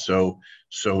 yeah. So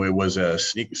it was a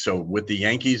sneak. So with the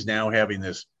Yankees now having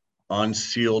this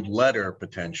unsealed letter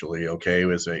potentially, okay,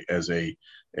 as a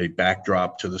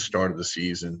backdrop to the start of the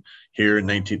season here in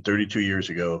 1932 years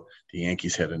ago, the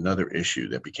Yankees had another issue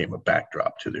that became a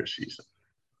backdrop to their season.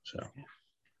 So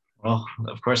Well,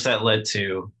 of course, that led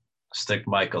to Stick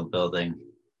Michael building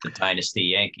the Dynasty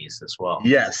Yankees as well.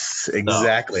 Yes, So,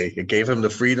 exactly. It gave him the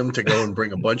freedom to go and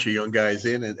bring a bunch of young guys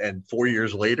in, and 4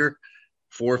 years later,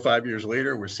 4 or 5 years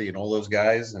later, we're seeing all those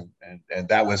guys, and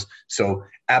that was so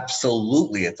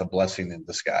absolutely it's a blessing in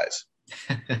disguise.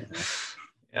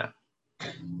 yeah.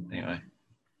 Anyway,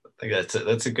 I think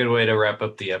that's a good way to wrap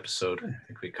up the episode. I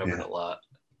think we covered Yeah, a lot.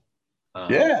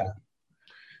 yeah.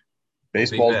 We'll be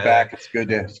Baseball's back. back.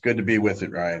 It's good to be with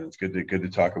it, Ryan. It's good to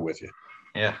talk with you.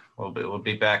 Yeah, we'll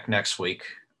be back next week.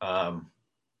 I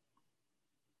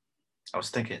was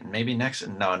thinking maybe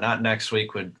not next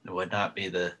week would not be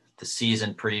the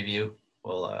season preview.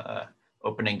 Well,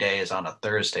 opening day is on a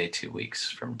Thursday, 2 weeks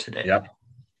from today. Yep.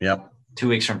 Yep. 2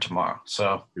 weeks from tomorrow.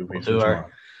 So 2 weeks do from tomorrow.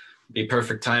 be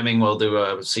perfect timing. We'll do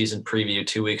a season preview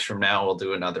 2 weeks from now. We'll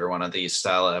do another one of these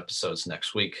style episodes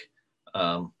next week.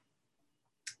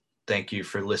 Thank you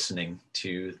for listening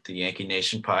to the Yankee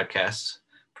Nation podcast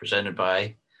presented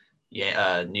by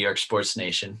New York Sports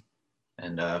Nation.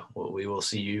 And we will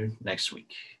see you next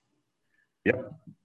week. Yep.